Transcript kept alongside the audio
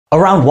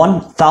Around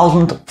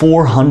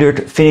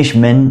 1,400 Finnish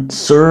men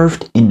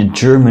served in the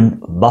German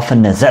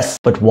Waffen-SS.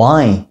 But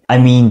why? I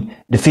mean,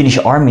 the Finnish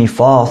army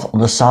fought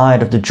on the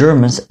side of the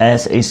Germans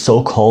as a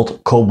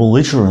so-called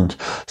co-belligerent.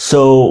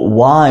 So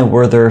why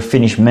were there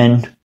Finnish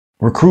men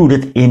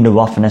recruited in the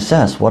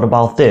Waffen-SS? What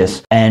about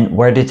this? And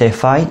where did they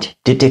fight?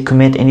 Did they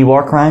commit any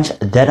war crimes?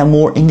 That and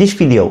more in this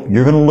video.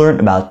 You're gonna learn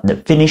about the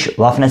Finnish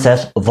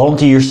Waffen-SS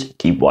volunteers.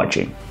 Keep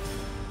watching.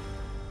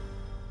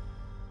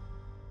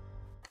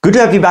 Good to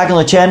have you back on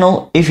the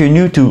channel. If you're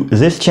new to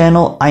this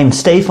channel, I'm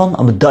Stefan.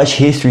 I'm a Dutch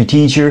history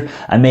teacher.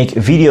 I make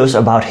videos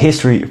about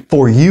history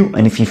for you,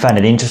 and if you find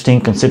it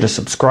interesting, consider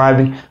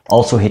subscribing.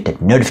 Also hit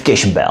that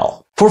notification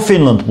bell. For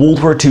Finland,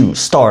 World War II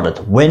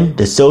started when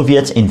the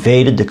Soviets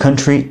invaded the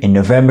country in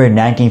November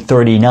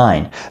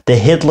 1939. The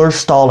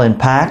Hitler-Stalin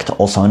Pact,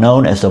 also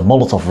known as the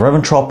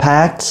Molotov-Ribbentrop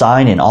Pact,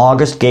 signed in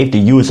August, gave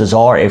the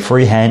USSR a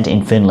free hand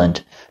in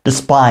Finland.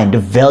 Despite the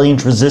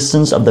valiant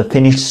resistance of the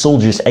Finnish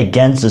soldiers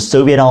against the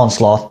Soviet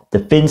onslaught, the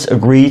Finns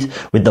agreed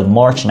with the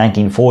March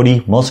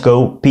 1940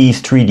 Moscow Peace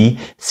Treaty,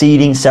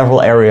 ceding several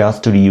areas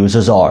to the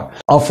USSR.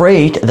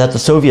 Afraid that the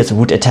Soviets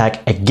would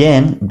attack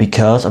again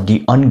because of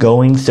the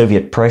ongoing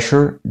Soviet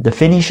pressure, the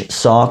Finnish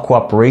saw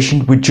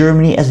cooperation with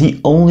Germany as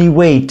the only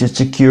way to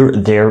secure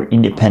their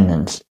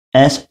independence.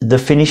 As the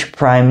Finnish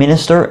Prime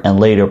Minister and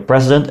later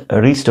President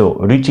Risto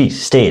Ryti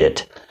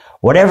stated,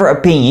 "Whatever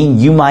opinion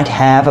you might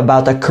have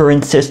about the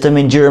current system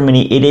in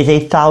Germany, it is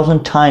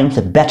 1,000 times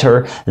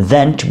better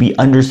than to be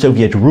under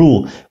Soviet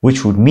rule,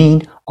 which would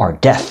mean our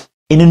death."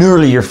 In an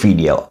earlier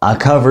video, I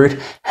covered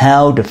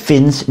how the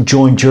Finns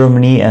joined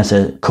Germany as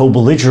a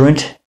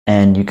co-belligerent,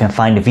 and you can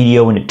find the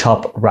video in the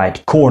top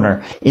right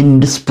corner. In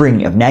the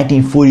spring of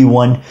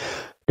 1941,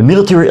 the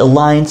military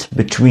alliance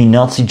between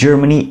Nazi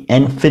Germany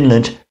and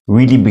Finland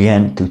really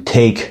began to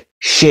take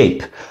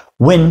shape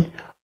when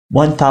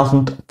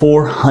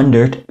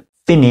 1,400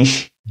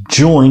 Finnish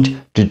joined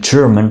the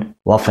German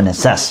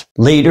Waffen-SS.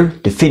 Later,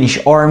 the Finnish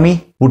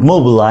army would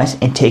mobilize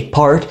and take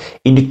part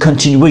in the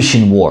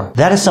continuation war.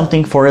 That is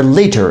something for a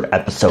later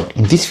episode.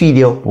 In this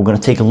video, we're going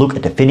to take a look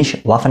at the Finnish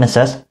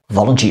Waffen-SS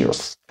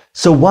volunteers.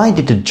 So why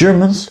did the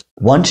Germans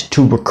want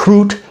to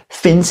recruit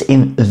Finns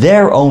in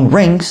their own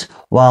ranks,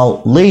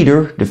 while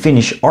later the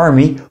Finnish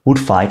army would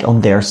fight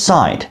on their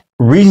side?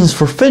 Reasons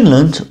for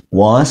Finland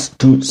was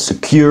to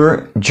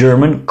secure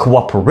German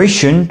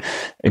cooperation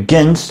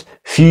against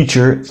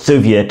future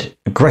Soviet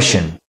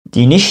aggression.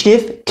 The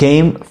initiative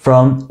came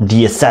from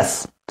the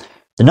SS.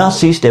 The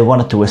Nazis, they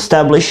wanted to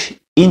establish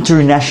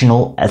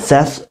international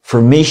SS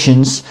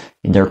formations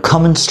in their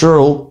common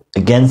struggle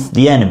against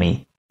the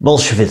enemy,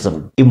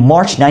 Bolshevism. In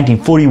March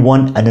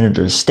 1941, an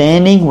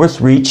understanding was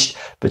reached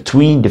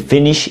between the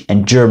Finnish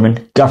and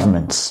German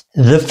governments.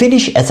 The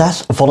Finnish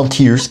SS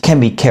volunteers can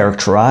be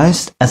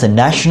characterized as a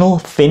national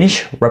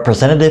Finnish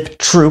representative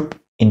troop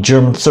in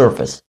German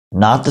service,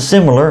 not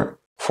dissimilar,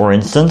 for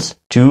instance,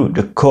 to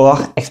the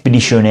Corps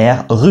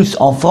Expéditionnaire Russe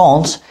en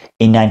France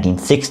in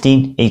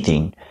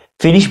 1916-18.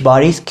 Finnish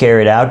bodies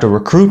carried out the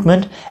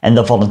recruitment, and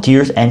the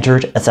volunteers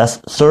entered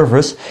SS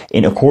service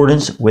in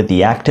accordance with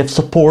the active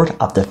support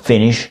of the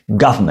Finnish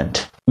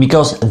government.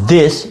 Because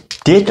this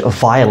did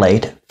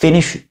violate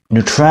Finnish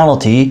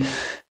neutrality,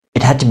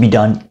 it had to be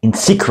done in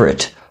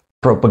secret.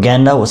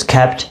 Propaganda was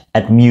kept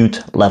at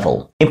mute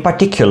level. In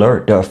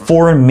particular, the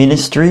foreign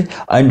ministry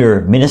under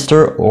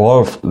Minister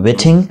Rolf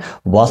Witting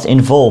was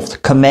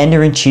involved.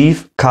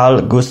 Commander-in-Chief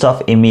Carl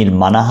Gustav Emil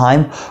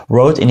Mannerheim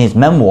wrote in his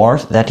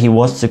memoirs that he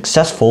was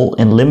successful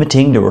in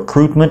limiting the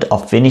recruitment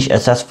of Finnish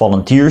SS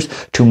volunteers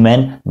to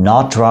men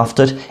not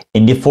drafted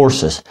in the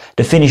forces.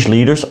 The Finnish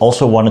leaders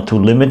also wanted to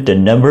limit the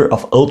number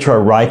of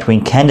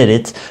ultra-right-wing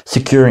candidates,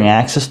 securing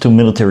access to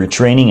military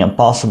training and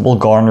possible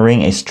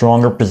garnering a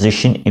stronger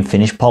position in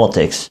Finnish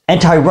politics.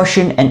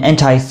 Anti-Russian and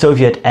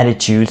anti-Soviet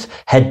attitudes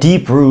had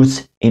deep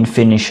roots in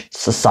Finnish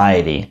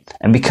society,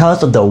 and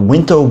because of the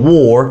Winter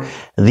War,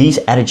 these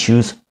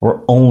attitudes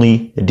were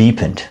only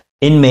deepened.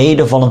 In May,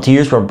 the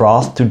volunteers were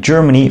brought to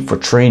Germany for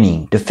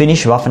training. The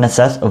Finnish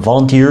Waffen-SS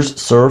volunteers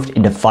served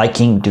in the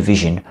Viking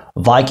Division.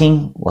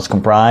 Viking was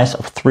comprised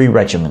of 3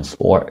 regiments,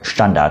 or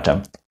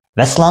Standarten.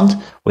 Westland,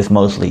 with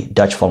mostly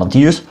Dutch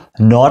volunteers,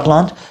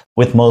 Nordland,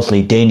 with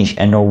mostly Danish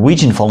and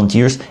Norwegian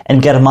volunteers,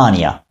 and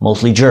Germania,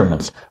 mostly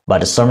Germans. By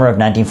the summer of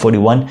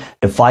 1941,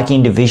 the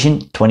Viking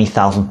Division,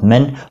 20,000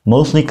 men,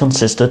 mostly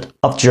consisted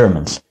of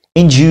Germans.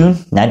 In June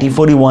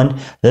 1941,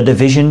 the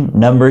division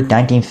numbered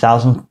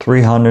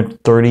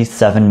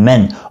 19,337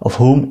 men, of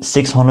whom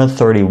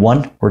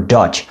 631 were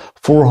Dutch,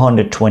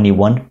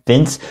 421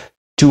 Finns,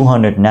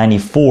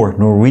 294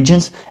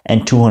 Norwegians,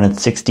 and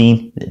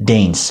 216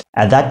 Danes.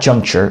 At that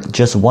juncture,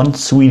 just 1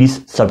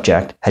 Swedish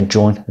subject had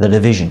joined the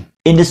division.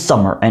 In the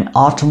summer and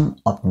autumn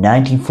of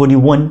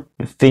 1941,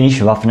 the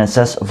Finnish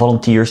Waffen-SS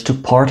volunteers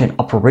took part in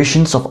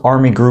operations of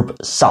Army Group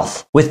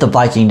South with the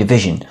Viking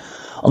Division.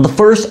 On the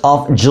 1st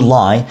of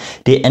July,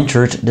 they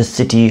entered the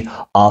city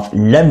of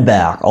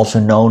Lemberg, also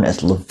known as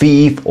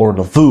Lviv or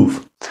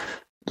Lviv.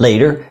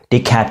 Later,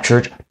 they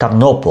captured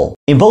Tarnopol.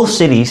 In both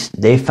cities,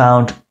 they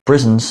found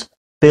prisons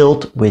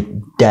filled with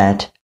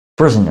dead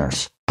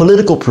prisoners.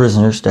 Political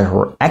prisoners that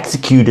were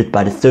executed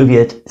by the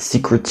Soviet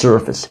Secret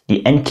Service,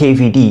 the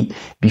NKVD,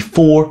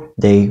 before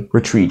they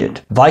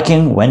retreated.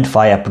 Viking went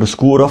via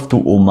Pruskurov to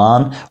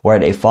Uman, where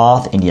they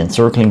fought in the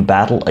encircling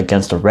battle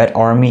against the Red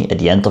Army at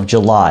the end of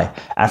July.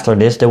 After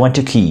this, they went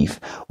to Kiev.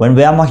 When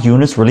Wehrmacht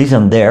units released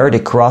them there, they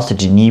crossed the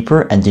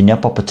Dnieper, and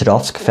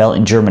Dnepropetrovsk fell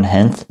in German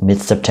hands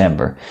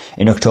mid-September.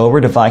 In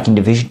October, the Viking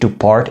Division took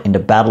part in the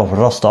Battle of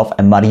Rostov,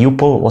 and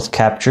Mariupol was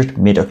captured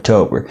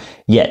mid-October.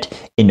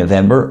 Yet, in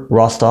November,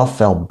 Rostov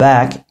fell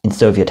back in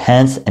Soviet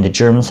hands and the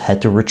Germans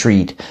had to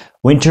retreat.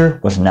 Winter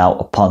was now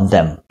upon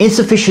them.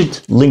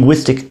 Insufficient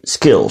linguistic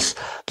skills,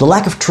 the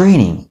lack of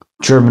training,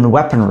 German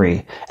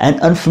weaponry,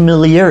 and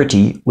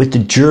unfamiliarity with the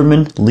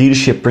German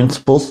leadership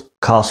principles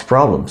caused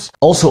problems.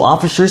 Also,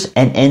 officers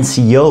and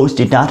NCOs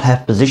did not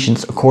have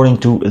positions according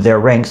to their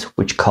ranks,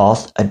 which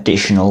caused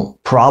additional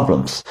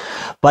problems.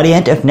 By the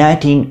end of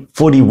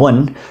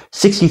 1941,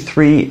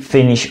 63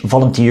 Finnish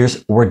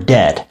volunteers were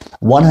dead,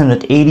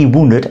 180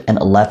 wounded, and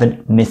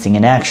 11 missing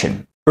in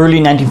action.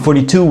 Early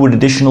 1942, with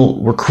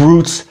additional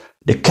recruits,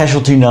 the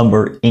casualty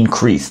number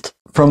increased.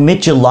 From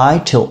mid-July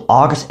till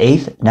August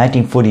 8,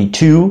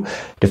 1942,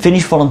 the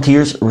Finnish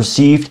volunteers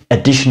received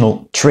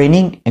additional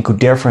training and could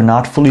therefore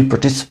not fully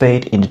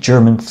participate in the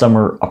German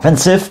summer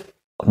offensive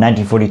of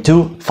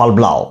 1942, Fall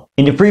Blau.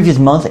 In the previous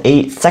month,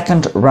 a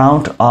second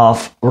round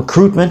of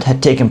recruitment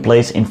had taken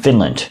place in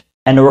Finland,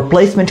 and a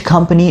replacement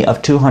company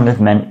of 200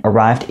 men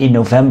arrived in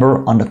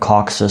November on the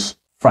Caucasus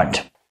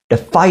front. The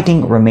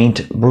fighting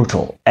remained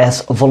brutal,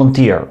 as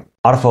volunteer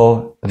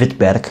Arvo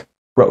Wittberg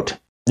wrote.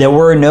 There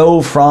were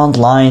no front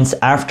lines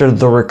after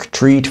the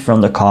retreat from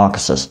the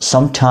Caucasus.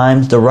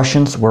 Sometimes the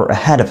Russians were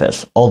ahead of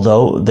us,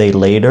 although they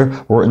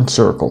later were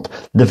encircled.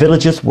 The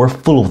villages were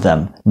full of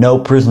them. No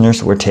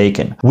prisoners were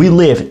taken. We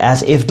lived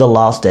as if the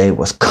last day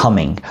was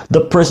coming.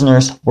 The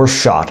prisoners were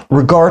shot,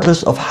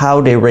 regardless of how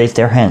they raised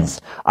their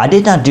hands. I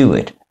did not do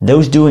it.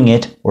 Those doing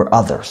it were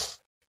others.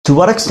 To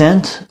what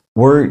extent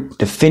were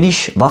the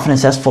Finnish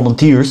Waffen-SS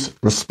volunteers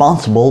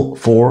responsible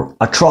for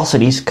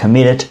atrocities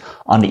committed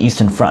on the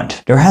Eastern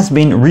Front? There has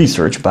been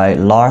research by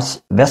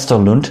Lars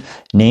Westerlund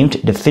named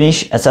the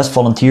Finnish SS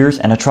Volunteers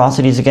and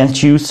Atrocities Against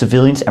Jews,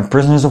 Civilians and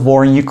Prisoners of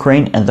War in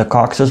Ukraine and the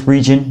Caucasus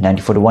region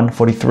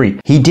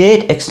 1941-43. He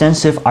did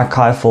extensive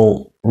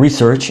archival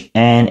research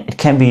and it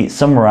can be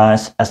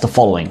summarized as the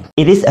following.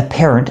 It is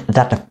apparent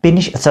that the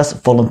Finnish SS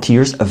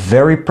volunteers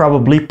very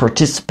probably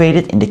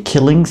participated in the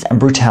killings and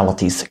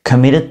brutalities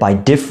committed by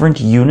different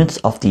units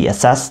of the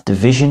SS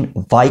division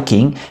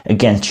Viking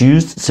against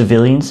Jews,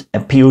 civilians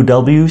and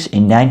POWs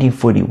in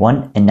 1941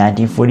 and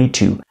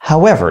 1942.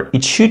 However,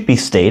 it should be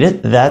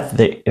stated that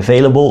the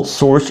available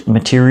source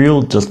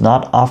material does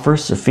not offer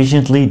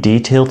sufficiently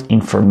detailed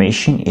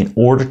information in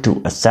order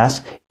to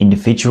assess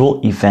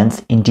individual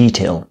events in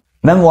detail.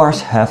 Memoirs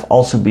have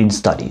also been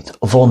studied.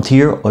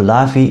 Volunteer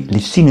Olavi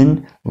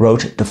Lysinen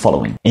wrote the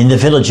following. In the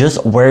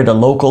villages where the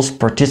locals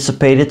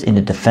participated in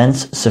the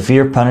defense,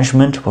 severe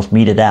punishment was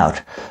meted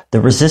out. The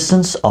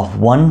resistance of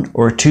 1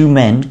 or 2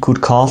 men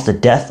could cause the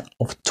death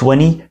of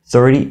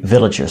 20-30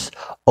 villagers,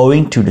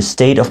 owing to the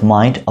state of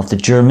mind of the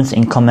Germans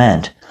in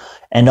command.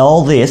 And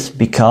all this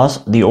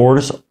because the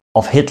orders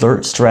of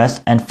Hitler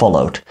stressed and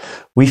followed.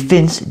 We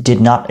Finns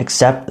did not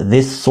accept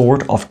this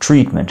sort of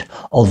treatment,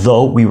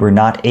 although we were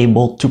not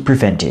able to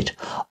prevent it.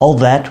 All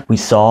that we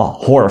saw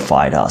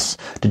horrified us.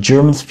 The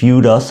Germans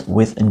viewed us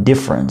with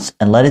indifference,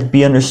 and let it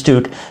be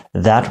understood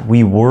that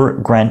we were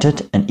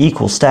granted an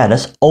equal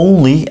status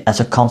only as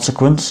a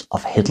consequence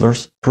of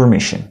Hitler's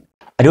permission.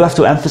 I do have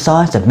to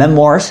emphasize that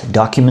memoirs,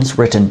 documents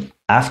written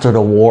after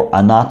the war,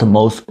 are not the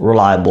most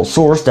reliable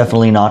source,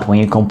 definitely not when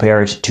you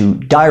compare it to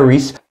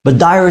diaries. But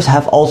diaries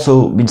have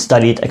also been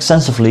studied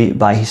extensively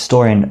by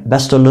historian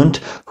Westerlund,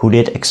 who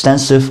did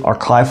extensive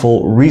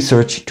archival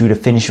research to the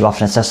Finnish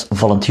Waffen-SS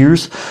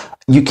volunteers.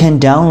 You can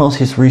download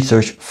his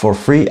research for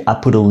free. I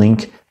put a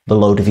link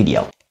below the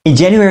video. In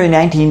January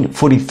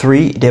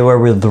 1943, they were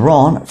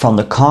withdrawn from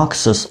the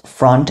Caucasus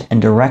front and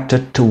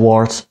directed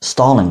towards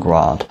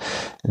Stalingrad.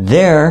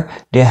 There,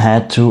 they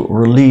had to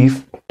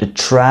relieve the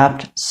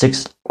trapped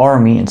 6th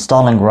Army in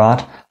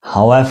Stalingrad.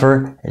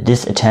 However,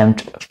 this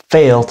attempt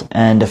failed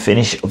and the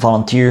Finnish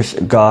volunteers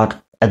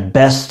got at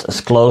best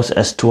as close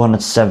as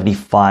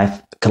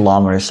 275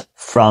 kilometers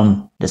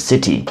from the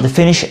city. The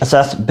Finnish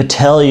SS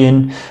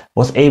battalion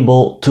was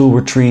able to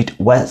retreat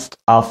west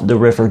of the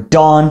River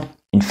Don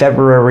in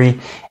February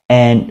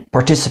and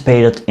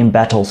participated in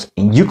battles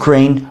in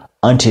Ukraine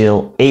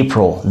until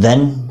April.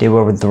 Then they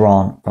were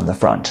withdrawn from the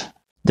front.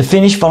 The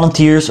Finnish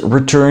volunteers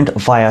returned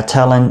via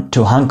Tallinn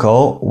to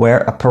Hanko,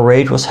 where a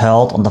parade was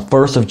held on the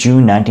 1st of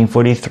June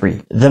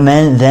 1943. The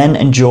men then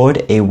enjoyed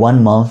a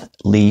 1-month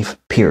leave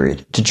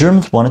period. The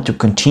Germans wanted to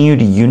continue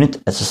the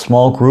unit as a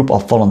small group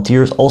of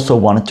volunteers also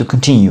wanted to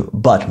continue,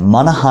 but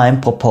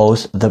Mannerheim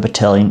proposed the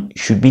battalion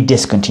should be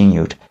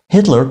discontinued.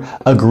 Hitler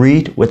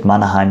agreed with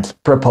Mannerheim's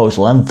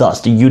proposal and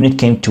thus the unit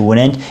came to an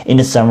end in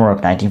the summer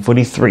of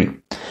 1943.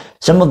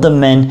 Some of the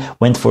men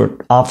went for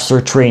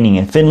officer training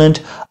in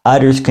Finland,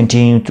 Others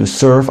continued to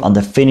serve on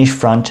the Finnish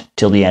front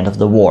till the end of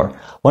the war.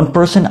 One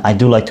person I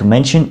do like to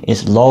mention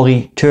is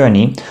Lauri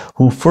Törni,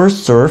 who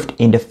first served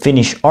in the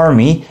Finnish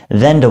Army,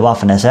 then the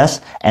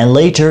Waffen-SS, and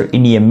later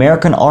in the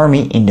American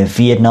Army in the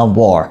Vietnam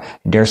War.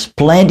 There's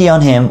plenty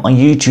on him on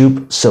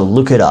YouTube, so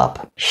look it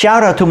up.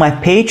 Shout out to my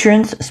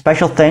patrons,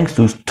 special thanks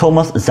to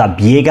Thomas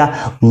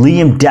Zabiega,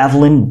 Liam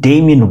Devlin,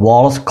 Damian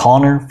Wallace,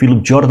 Connor,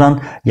 Philip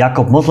Jordan,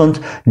 Jakob Musland,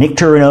 Nick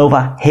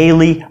Turanova,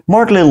 Haley,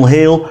 Mark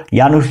Little-Hale,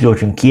 Janusz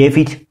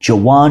Jojankiewicz,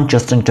 Joanne,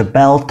 Justin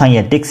Tabell,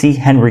 Tanya Dixie,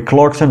 Henry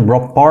Clarkson,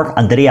 Rob Park,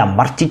 Andrea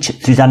Martic,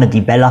 Susanna Di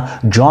Bella,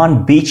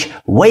 John Beach,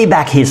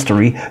 Wayback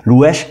History,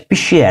 Luis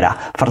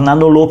Pichera,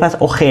 Fernando Lopez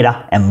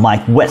Ojeda, and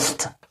Mike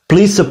West.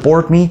 Please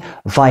support me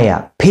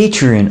via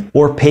Patreon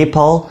or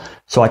PayPal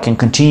so I can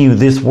continue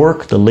this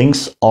work. The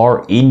links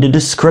are in the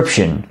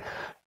description.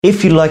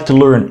 If you'd like to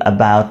learn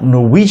about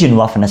Norwegian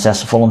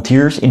Waffen-SS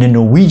volunteers in the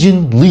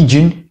Norwegian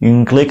Legion, you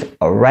can click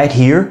right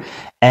here.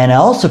 And I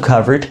also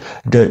covered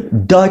the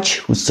Dutch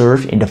who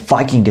served in the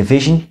Viking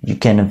Division. You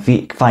can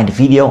find a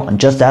video on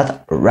just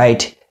that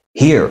right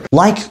here.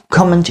 Like,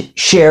 comment,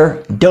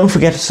 share, don't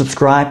forget to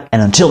subscribe,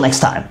 and until next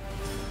time.